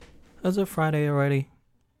Is it Friday already?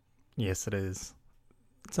 Yes, it is.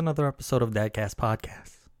 It's another episode of Dadcast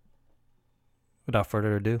Podcast. Without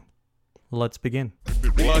further ado, let's begin.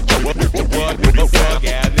 What the fuck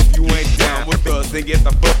out? If you ain't down with us, then get the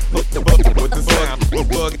fuck with the sound.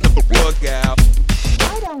 Bug the fuck out.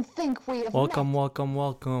 I don't think we have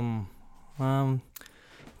Welcome.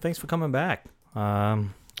 Thanks for coming back. I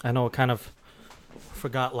know I kind of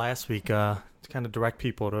forgot last week to kind of direct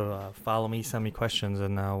people to follow me, send me questions,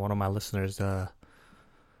 and one of my listeners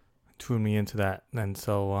tuned me into that. And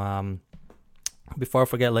so before I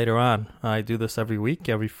forget later on, I do this every week,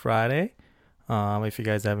 every Friday. If you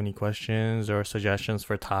guys have any questions or suggestions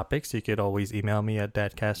for topics, you could always email me at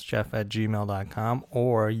dadcastjeff@gmail.com,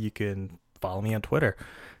 or you can follow me on Twitter,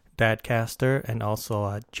 dadcaster, and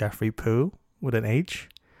also Jeffrey Pooh with an H.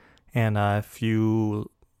 And if you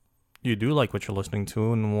do like what you're listening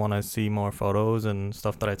to and want to see more photos and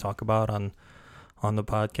stuff that I talk about on the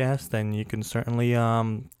podcast, then you can certainly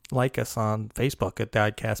like us on Facebook at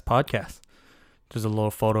Dadcast Podcast. There's a little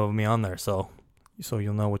photo of me on there, so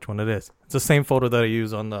you'll know which one it is. It's the same photo that I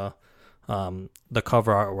use on the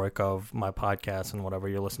cover artwork of my podcast and whatever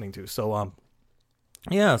you're listening to. So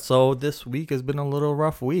so this week has been a little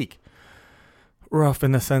rough week. Rough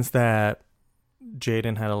in the sense that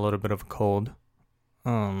Jaden had a little bit of a cold.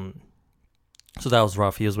 So that was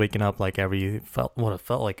rough. He was waking up like it felt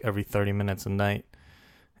like every 30 minutes a night,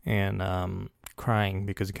 and crying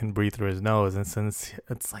because he couldn't breathe through his nose. And since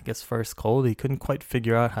it's like his first cold, he couldn't quite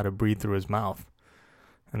figure out how to breathe through his mouth.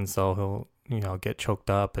 And so he'll, get choked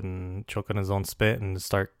up and choke on his own spit and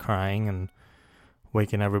start crying and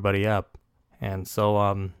waking everybody up. And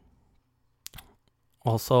so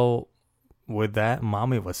also with that,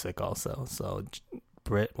 Mommy was sick also. So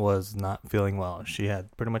Britt was not feeling well. She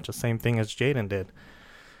had pretty much the same thing as Jaden did.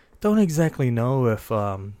 Don't exactly know if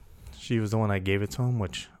she was the one that gave it to him,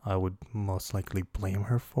 which I would most likely blame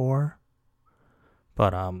her for.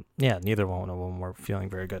 But neither one of them were feeling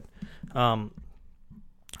very good.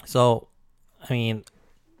 So I mean,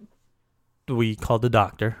 we called the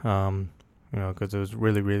doctor, because it was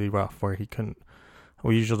really, really rough where he couldn't.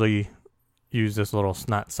 We usually use this little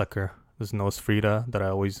snot sucker, this nose Frida that I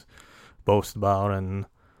always boast about and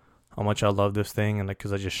how much I love this thing, and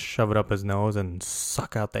because I just shove it up his nose and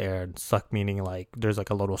suck out the air. And suck meaning like there's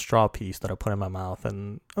like a little straw piece that I put in my mouth,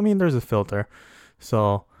 and I mean there's a filter,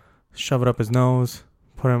 so shove it up his nose,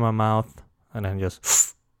 put it in my mouth, and then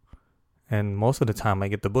just and most of the time I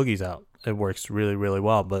get the boogies out. It works really, really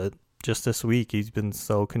well. But just this week he's been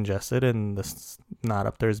so congested and the snot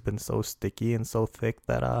up there has been so sticky and so thick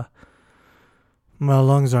that my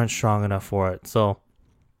lungs aren't strong enough for it. So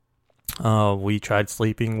we tried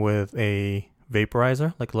sleeping with a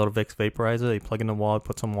vaporizer, like a little Vicks vaporizer. You plug in the wall, you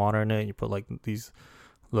put some water in it, you put like these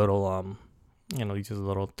little these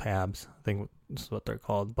little tabs. I think that's what they're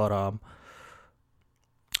called. But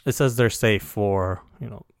it says they're safe for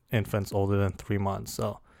infants older than 3 months.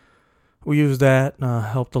 So we used that,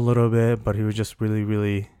 helped a little bit, but he was just really,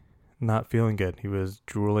 really not feeling good. He was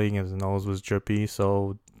drooling, his nose was drippy,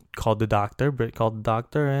 so Britt called the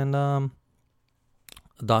doctor, and the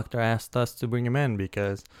doctor asked us to bring him in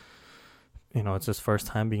because it's his first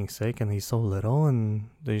time being sick and he's so little, and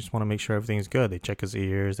they just want to make sure everything's good. They check his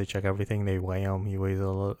ears, they check everything, they weigh him. He weighs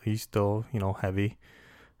he's still heavy.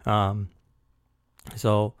 And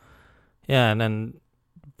then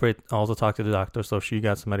Britt also talked to the doctor, so she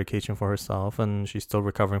got some medication for herself, and she's still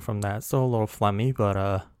recovering from that. Still a little phlegmy,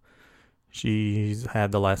 but she's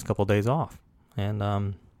had the last couple of days off,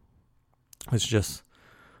 and it's just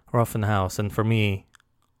rough in the house. And for me,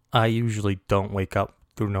 I usually don't wake up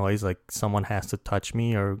through noise. Like someone has to touch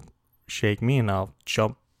me or shake me, and I'll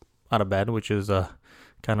jump out of bed, which is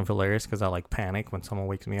kind of hilarious because I panic when someone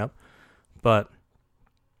wakes me up. But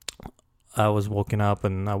I was woken up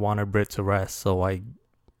and I wanted Britt to rest, so I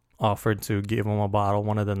offered to give him a bottle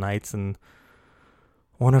one of the nights, and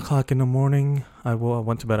 1 o'clock in the morning, I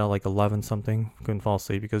went to bed at 11 something. Couldn't fall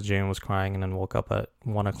asleep because Jane was crying, and then woke up at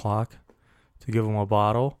 1 o'clock to give him a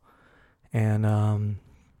bottle, and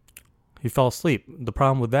he fell asleep. The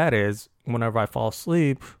problem with that is whenever I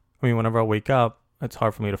wake up, it's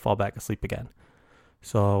hard for me to fall back asleep again.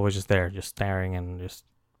 So I was just there, just staring and just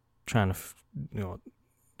trying to,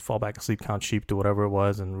 fall back asleep, count sheep, do whatever it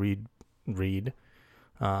was, and read.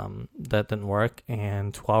 That didn't work,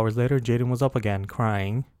 and 2 hours later Jaden was up again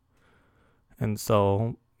crying, and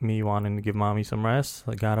so me wanting to give mommy some rest,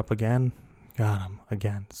 I got up again, got him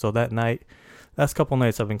again. So that night, last couple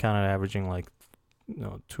nights I've been kind of averaging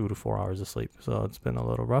 2 to 4 hours of sleep, so it's been a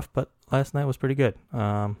little rough, but last night was pretty good.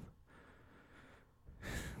 Got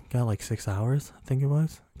 6 hours, I think it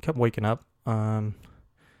was. Kept waking up.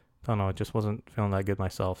 don't know, it just wasn't feeling that good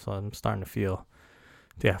myself. So I'm starting to feel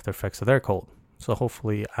the after effects of their cold. So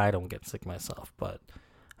hopefully I don't get sick myself. But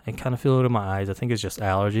I kind of feel it in my eyes. I think it's just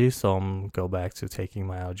allergies. So I'm going to go back to taking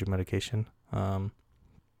my allergy medication. But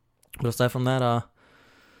aside from that,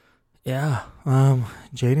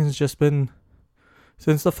 Jaden's just been,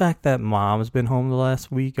 since the fact that mom's been home the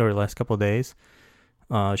last week or last couple of days,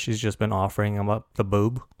 she's just been offering him up the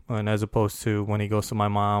boob. And as opposed to when he goes to my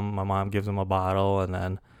mom gives him a bottle, and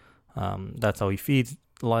then that's how he feeds.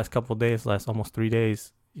 The last couple of days, last almost 3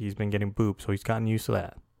 days, he's been getting boob, so he's gotten used to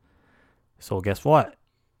that. So guess what?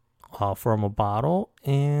 Offer him a bottle,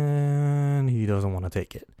 and he doesn't want to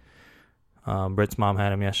take it. Britt's mom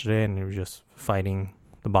had him yesterday, and he was just fighting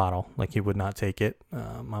the bottle, like he would not take it.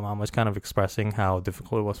 My mom was kind of expressing how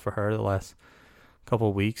difficult it was for her the last couple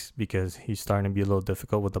of weeks because he's starting to be a little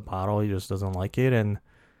difficult with the bottle. He just doesn't like it, and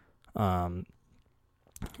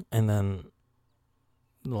then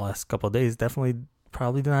the last couple of days definitely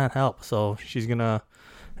probably did not help. So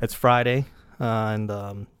it's Friday,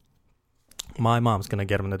 and my mom's gonna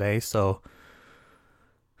get him today. So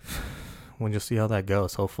we'll just see how that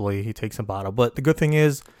goes. Hopefully he takes a bottle. But the good thing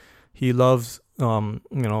is he loves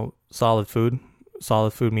solid food.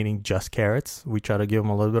 Solid food meaning just carrots. We try to give him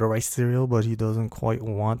a little bit of rice cereal, but he doesn't quite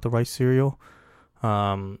want the rice cereal.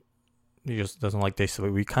 He just doesn't like this. So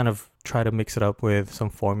we kind of try to mix it up with some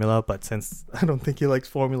formula, but since I don't think he likes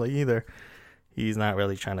formula either, he's not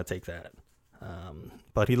really trying to take that.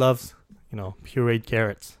 But he loves, pureed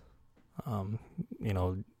carrots.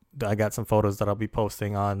 I got some photos that I'll be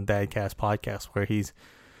posting on Dadcast podcast where he's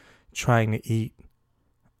trying to eat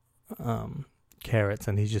carrots,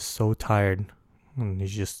 and he's just so tired, and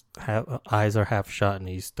he's just eyes are half shut, and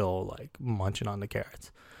he's still like munching on the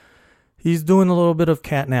carrots. He's doing a little bit of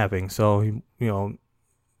cat napping, so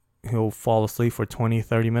he'll fall asleep for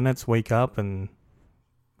 20-30 minutes, wake up and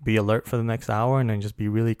be alert for the next hour, and then just be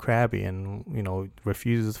really crabby and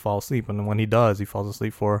refuses to fall asleep. And when he does, he falls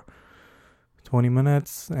asleep for 20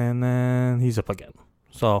 minutes and then he's up again.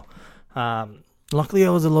 So luckily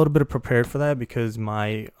I was a little bit prepared for that because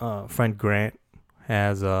my friend Grant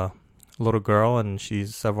has a little girl, and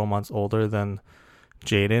she's several months older than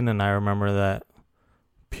Jaden, and I remember that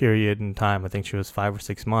period in time, I think she was 5 or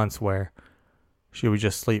 6 months, where she would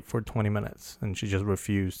just sleep for 20 minutes and she just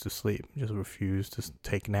refused to sleep, just refused to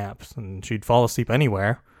take naps, and she'd fall asleep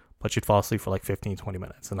anywhere, but she'd fall asleep for like 15-20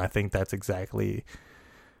 minutes. And I think that's exactly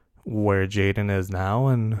where Jaden is now,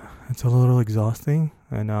 and it's a little exhausting,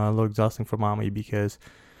 and a little exhausting for mommy because,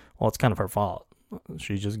 well, it's kind of her fault.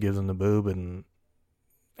 She just gives him the boob, and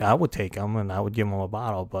I would take him and I would give him a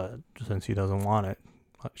bottle, but since he doesn't want it,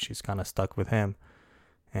 she's kind of stuck with him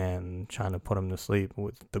and trying to put him to sleep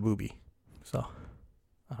with the boobie. So,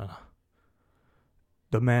 I don't know.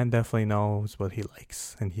 The man definitely knows what he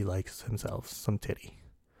likes, and he likes himself some titty.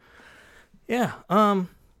 Yeah,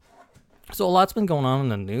 so a lot's been going on in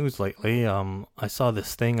the news lately. I saw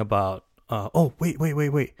this thing about,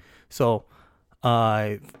 wait. So,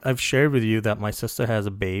 I've shared with you that my sister has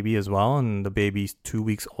a baby as well, and the baby's 2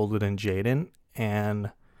 weeks older than Jaden, and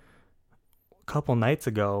a couple nights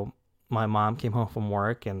ago, my mom came home from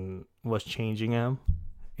work and was changing him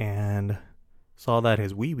and saw that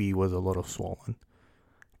his wee-wee was a little swollen.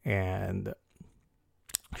 And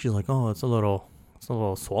she's like, oh, it's a little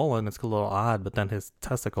swollen. It's a little odd. But then his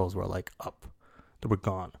testicles were like up. They were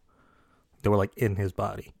gone. They were like in his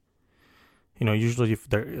body. Usually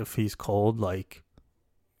if he's cold, like,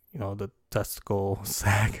 the testicle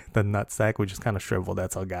sac, the nut sac would just kind of shrivel.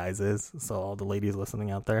 That's how guys is. So all the ladies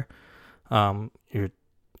listening out there, your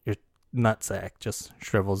nut sac just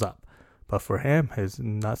shrivels up. But for him, his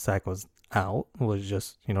nut sac was was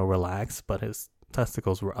just, relaxed, but his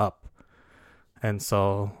testicles were up. And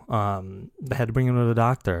so they had to bring him to the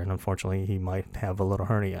doctor, and unfortunately he might have a little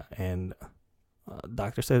hernia. And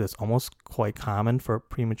doctor said it's almost quite common for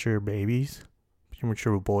premature boys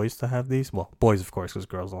to have these. Well, boys, of course, because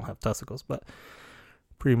girls don't have testicles, but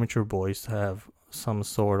premature boys to have some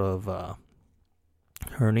sort of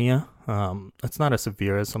hernia. It's not as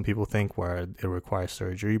severe as some people think, where it requires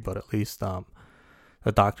surgery, but at least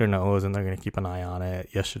the doctor knows, and they're going to keep an eye on it.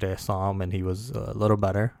 Yesterday I saw him, and he was a little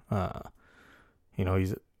better.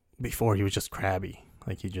 Before he was just crabby,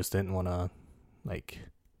 like he just didn't want to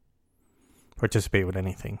participate with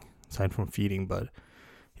anything aside from feeding. But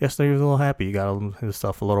yesterday he was a little happy. He got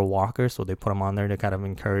himself a little walker, so they put him on there to kind of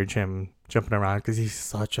encourage him jumping around, because he's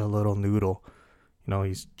such a little noodle.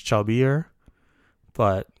 He's chubbier,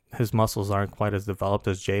 but his muscles aren't quite as developed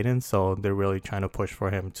as Jaden, so they're really trying to push for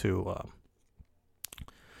him to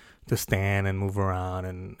stand and move around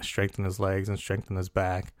and strengthen his legs and strengthen his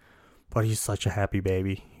back. but he's such a happy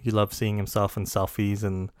baby. He loves seeing himself in selfies,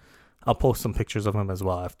 and I'll post some pictures of him as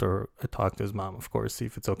well after I talk to his mom, of course, see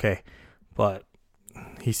if it's okay. But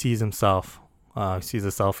he sees himself, he sees a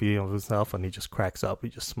selfie of himself, and he just cracks up. He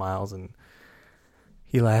just smiles and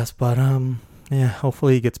he laughs. But yeah,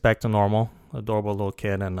 hopefully he gets back to normal. Adorable little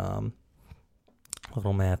kid, and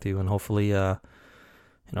little Matthew, and hopefully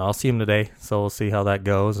I'll see him today, so we'll see how that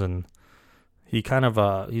goes. And he kind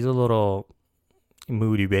of he's a little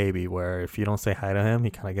moody baby where if you don't say hi to him, he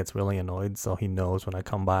kind of gets really annoyed. So he knows when I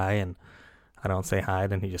come by and I don't say hi,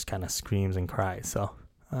 then he just kind of screams and cries. So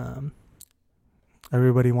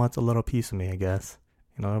everybody wants a little piece of me, I guess.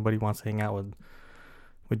 Everybody wants to hang out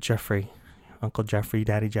with Jeffrey, Uncle Jeffrey,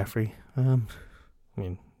 Daddy Jeffrey. I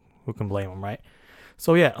mean, who can blame him, right?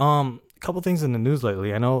 So yeah, a couple things in the news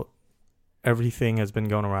lately. I know everything has been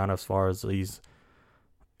going around as far as these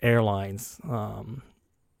airlines.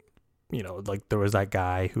 Like there was that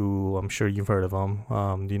guy who, I'm sure you've heard of him,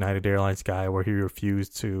 the United Airlines guy, where he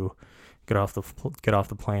refused to get off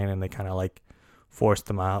the plane, and they kind of like forced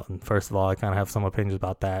him out. And first of all, I kind of have some opinions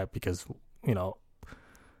about that because,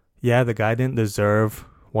 the guy didn't deserve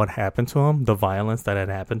what happened to him, the violence that had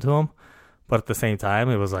happened to him. But at the same time,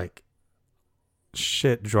 it was like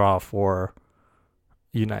shit draw for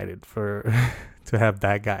United for to have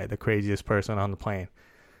that guy, the craziest person on the plane,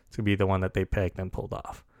 to be the one that they picked and pulled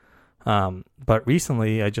off. But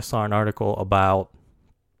recently I just saw an article about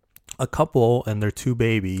a couple and their 2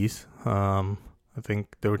 babies. I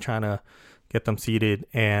think they were trying to get them seated,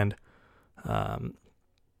 and they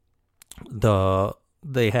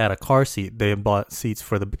had a car seat. They bought seats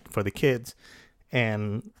for the kids,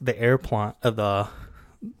 and the airplane the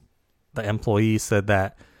employees said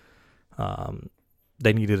that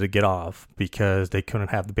they needed to get off because they couldn't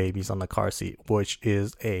have the babies on the car seat, which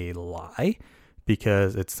is a lie.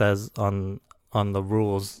 Because it says on the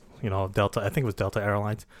rules, Delta, I think it was Delta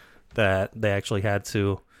Airlines, that they actually had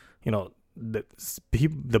to,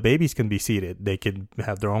 the babies can be seated. They could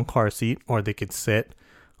have their own car seat, or they could sit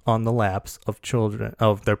on the laps of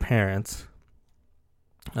their parents,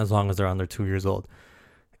 as long as they're under 2 years old.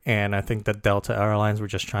 And I think that Delta Airlines were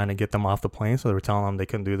just trying to get them off the plane, so they were telling them they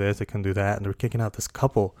couldn't do this, they couldn't do that, and they were kicking out this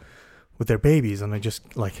couple with their babies, and they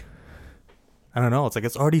just like, I don't know. It's like,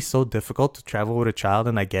 it's already so difficult to travel with a child,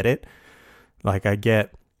 and I get it. Like, I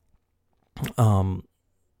get,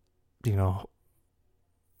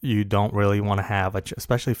 you don't really want to have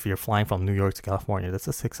especially if you're flying from New York to California. That's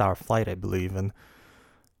a 6-hour flight, I believe. And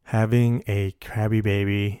having a crabby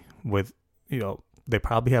baby with, they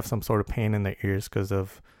probably have some sort of pain in their ears because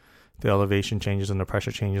of the elevation changes and the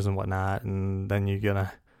pressure changes and whatnot. And then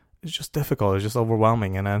it's just difficult. It's just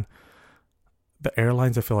overwhelming. And then the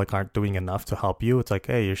airlines, I feel like, aren't doing enough to help you. It's like,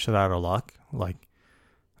 hey, you're shit out of luck. Like,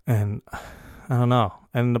 and I don't know.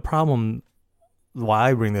 And the problem, why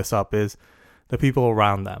I bring this up, is the people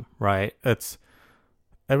around them, right? It's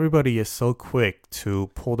everybody is so quick to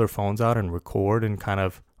pull their phones out and record and kind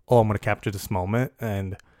of, I'm going to capture this moment.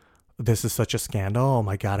 And this is such a scandal. Oh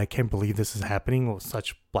my God, I can't believe this is happening. With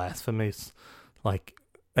such blasphemous, like,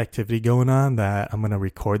 activity going on that I'm going to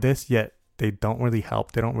record this. Yet they don't really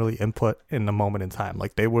help. They don't really input in the moment in time.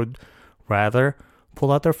 Like, they would rather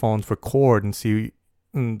pull out their phones, record, and see,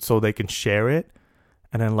 so they can share it,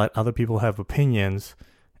 and then let other people have opinions,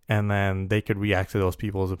 and then they could react to those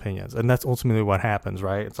people's opinions. And that's ultimately what happens,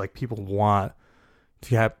 right? It's like people want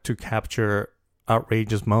to capture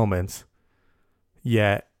outrageous moments,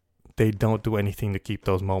 yet they don't do anything to keep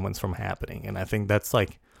those moments from happening. And I think that's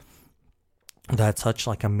such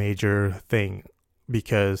like a major thing,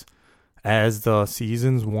 because as the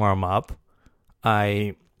seasons warm up,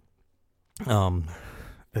 it's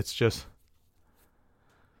just,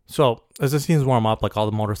 so as the seasons warm up, like all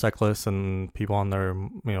the motorcyclists and people on their,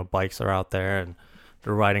 bikes are out there and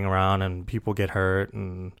they're riding around, and people get hurt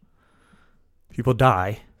and people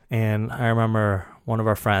die. And I remember one of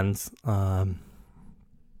our friends,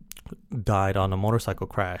 died on a motorcycle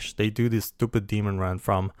crash. They do this stupid demon run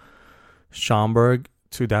from Schaumburg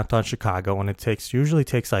to downtown Chicago, and it usually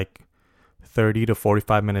takes like 30 to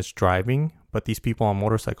 45 minutes driving, but these people on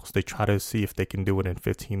motorcycles, they try to see if they can do it in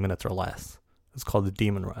 15 minutes or less. It's called the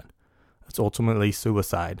demon run. It's ultimately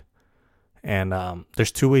suicide. And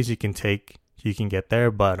there's 2 ways you can get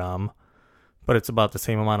there, but it's about the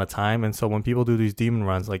same amount of time. And so when people do these demon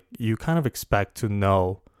runs, like, you kind of expect to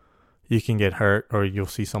know you can get hurt, or you'll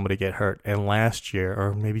see somebody get hurt. And last year,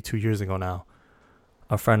 or maybe 2 years ago now,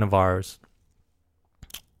 a friend of ours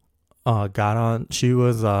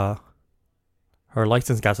her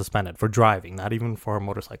license got suspended for driving, not even for a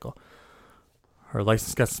motorcycle. Her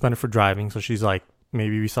license got suspended for driving. So she's like,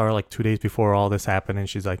 maybe we saw her like 2 days before all this happened, and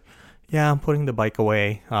she's like, yeah, I'm putting the bike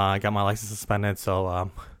away. I got my license suspended,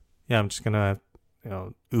 so yeah, I'm just gonna,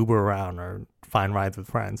 Uber around or find rides with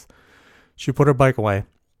friends. She put her bike away,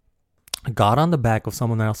 got on the back of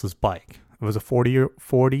someone else's bike. It was a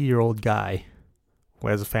 40-year-old guy who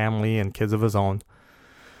has a family and kids of his own,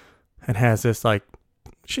 and has this, like,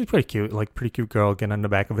 she's pretty cute, like, pretty cute girl getting on the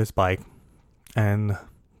back of his bike and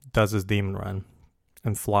does his demon run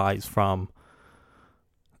and flies from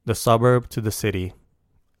the suburb to the city.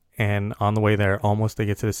 And on the way there, almost they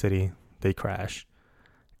get to the city, they crash.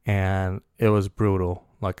 And it was brutal.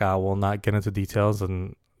 Like, I will not get into details,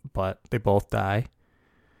 but they both die.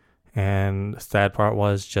 And the sad part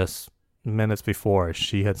was, just minutes before,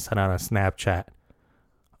 she had sent out a Snapchat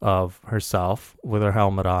of herself with her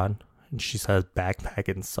helmet on. And she says,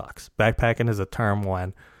 backpacking sucks. Backpacking is a term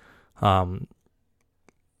when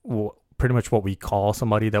pretty much what we call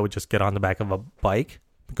somebody that would just get on the back of a bike,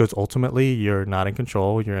 because ultimately you're not in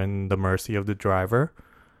control. You're in the mercy of the driver,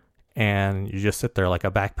 and you just sit there like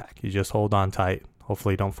a backpack. You just hold on tight.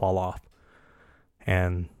 Hopefully you don't fall off.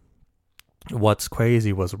 And what's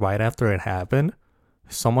crazy was, right after it happened,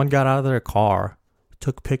 someone got out of their car,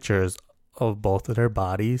 took pictures of both of their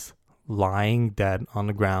bodies lying dead on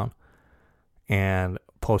the ground, and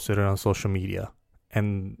posted it on social media.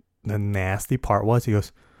 And the nasty part was, he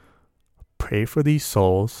goes, "Pray for these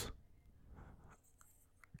souls.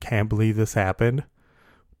 Can't believe this happened.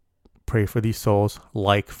 Pray for these souls,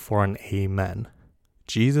 like for an amen."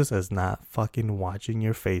 Jesus is not fucking watching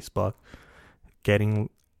your Facebook, giving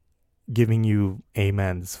you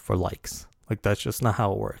amens for likes. Like, that's just not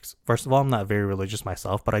how it works. First of all, I'm not very religious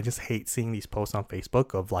myself, but I just hate seeing these posts on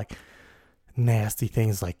Facebook of, like, nasty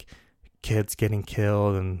things like kids getting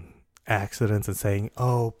killed and accidents, and saying,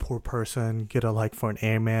 "Oh, poor person, get a like for an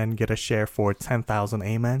amen, get a share for 10,000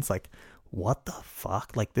 amens." Like, what the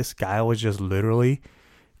fuck? Like, this guy was just literally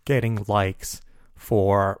getting likes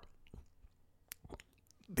for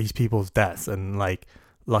these people's deaths. And, like,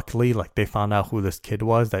 luckily, like, they found out who this kid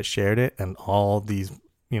was that shared it, and all these,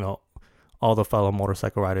 all the fellow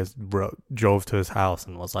motorcycle riders drove to his house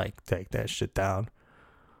and was like, "Take that shit down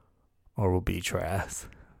or we'll beat your ass."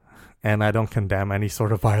 And I don't condemn any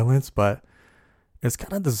sort of violence, but it's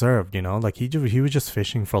kind of deserved, Like, he was just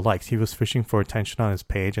fishing for likes. He was fishing for attention on his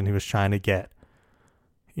page, and he was trying to get,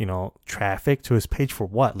 traffic to his page for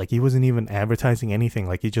what? Like, he wasn't even advertising anything.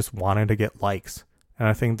 Like, he just wanted to get likes. And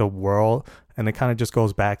I think the world, and it kind of just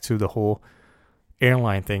goes back to the whole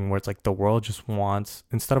airline thing, where it's like the world just wants,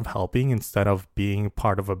 instead of being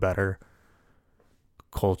part of a better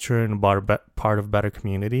culture and part of a better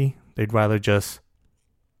community, they'd rather just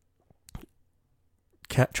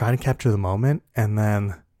try to capture the moment and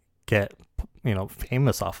then get,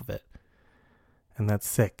 famous off of it. And that's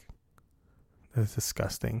sick. That's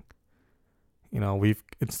disgusting.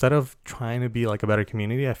 Instead of trying to be like a better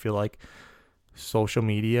community, I feel like social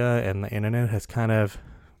media and the internet has kind of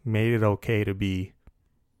made it okay to be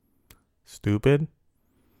stupid,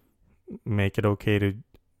 make it okay to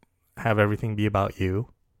have everything be about you.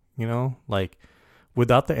 Like,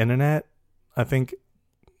 without the internet, I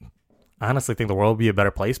honestly think the world would be a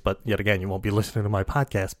better place. But yet again, you won't be listening to my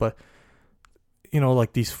podcast. But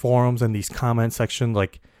like, these forums and these comment sections,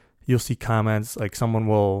 like, you'll see comments, like, someone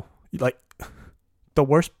will, like, the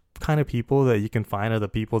worst kind of people that you can find are the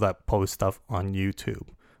people that post stuff on YouTube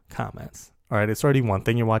comments. All right, it's already one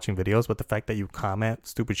thing you're watching videos, but the fact that you comment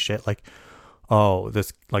stupid shit like, "Oh,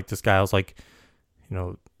 this guy was like,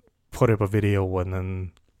 put up a video," and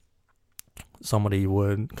then somebody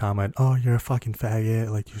would comment, "Oh, you're a fucking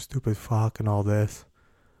faggot, like, you stupid fuck," and all this.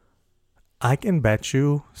 I can bet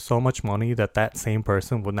you so much money that same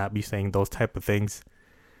person would not be saying those type of things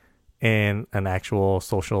in an actual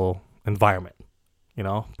social environment,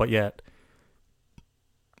 but yet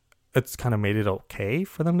it's kind of made it okay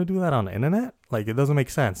for them to do that on the internet. Like, it doesn't make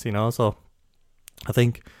sense, so I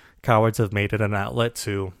think cowards have made it an outlet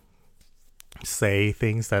to say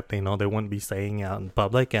things that they know they wouldn't be saying out in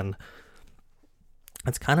public, and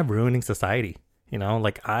it's kind of ruining society.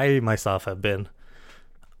 Like, I myself have been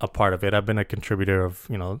a part of it. I've been a contributor of,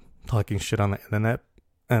 talking shit on the internet,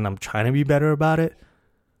 and I'm trying to be better about it.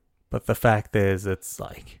 But the fact is, it's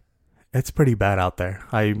like, it's pretty bad out there.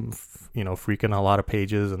 I'm, freaking a lot of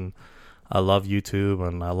pages, and I love YouTube,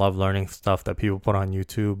 and I love learning stuff that people put on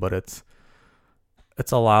YouTube, but it's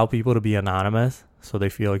allow people to be anonymous, so they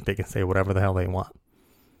feel like they can say whatever the hell they want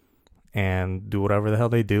and do whatever the hell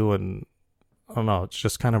they do. And I don't know, it's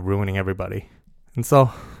just kind of ruining everybody. And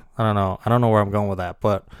so, I don't know where I'm going with that,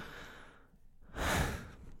 but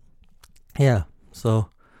yeah. So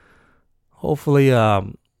hopefully,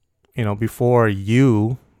 before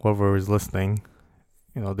you, whoever is listening,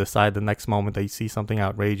 decide the next moment that you see something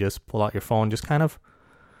outrageous, pull out your phone, just kind of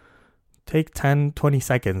take 10, 20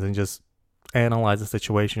 seconds and just analyze the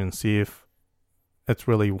situation and see if it's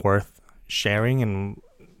really worth sharing, and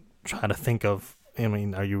try to think of,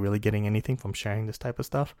 are you really getting anything from sharing this type of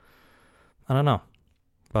stuff? I don't know.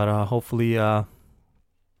 But hopefully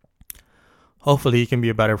you can be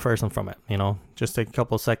a better person from it. Just take a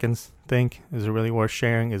couple of seconds, think, is it really worth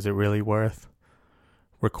sharing? Is it really worth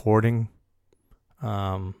recording?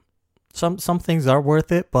 Some things are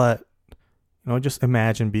worth it, but just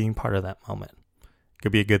imagine being part of that moment. It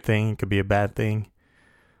could be a good thing, it could be a bad thing,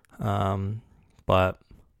 but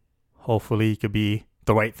hopefully it could be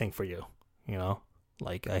the right thing for you.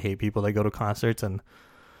 Like, I hate people that go to concerts and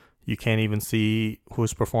you can't even see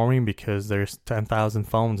who's performing because there's 10,000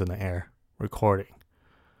 phones in the air recording.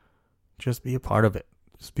 Just be a part of it.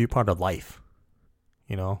 Just be a part of life.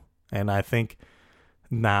 And I think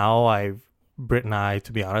now Britt and I,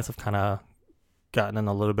 to be honest, have kind of gotten in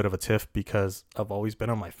a little bit of a tiff because I've always been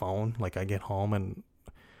on my phone. Like, I get home and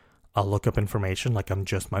I'll look up information. Like,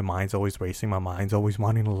 my mind's always racing. My mind's always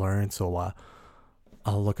wanting to learn. So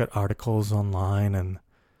I'll look at articles online and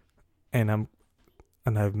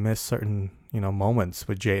I've missed certain, moments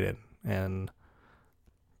with Jaden. And,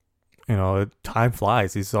 time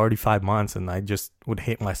flies. It's already 5 months, and I just would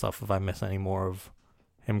hate myself if I miss any more of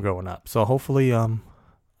him growing up. So hopefully, I'm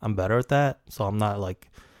better at that. So I'm not like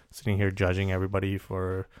sitting here judging everybody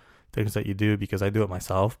for things that you do, because I do it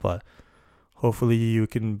myself. But hopefully you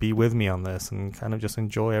can be with me on this and kind of just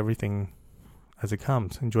enjoy everything as it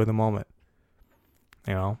comes. Enjoy the moment,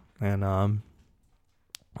 and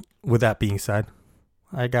with that being said,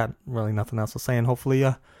 I got really nothing else to say. And hopefully,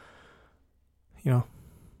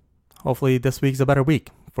 hopefully this week's a better week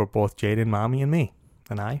for both Jaden, Mommy, and me.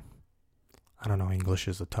 And I don't know, English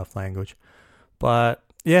is a tough language. But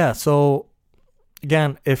yeah, so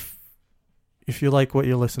again, if you like what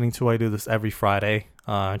you're listening to, I do this every Friday.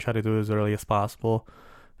 I try to do it as early as possible.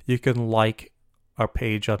 You can like our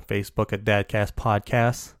page on Facebook at Dadcast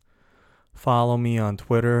Podcast. Follow me on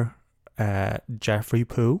Twitter at Jeffrey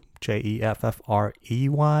Pooh, JEFFREYPOOH,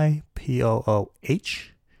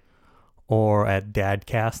 or at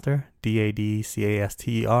Dadcaster,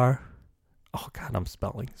 DADCASTER. Oh God, I'm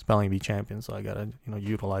spelling bee champion, so I gotta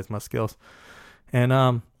utilize my skills.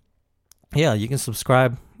 And yeah, you can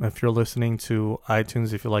subscribe if you're listening to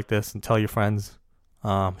iTunes if you like this, and tell your friends,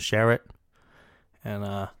 share it,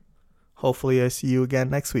 and hopefully I see you again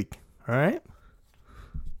next week. All right,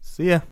 see ya.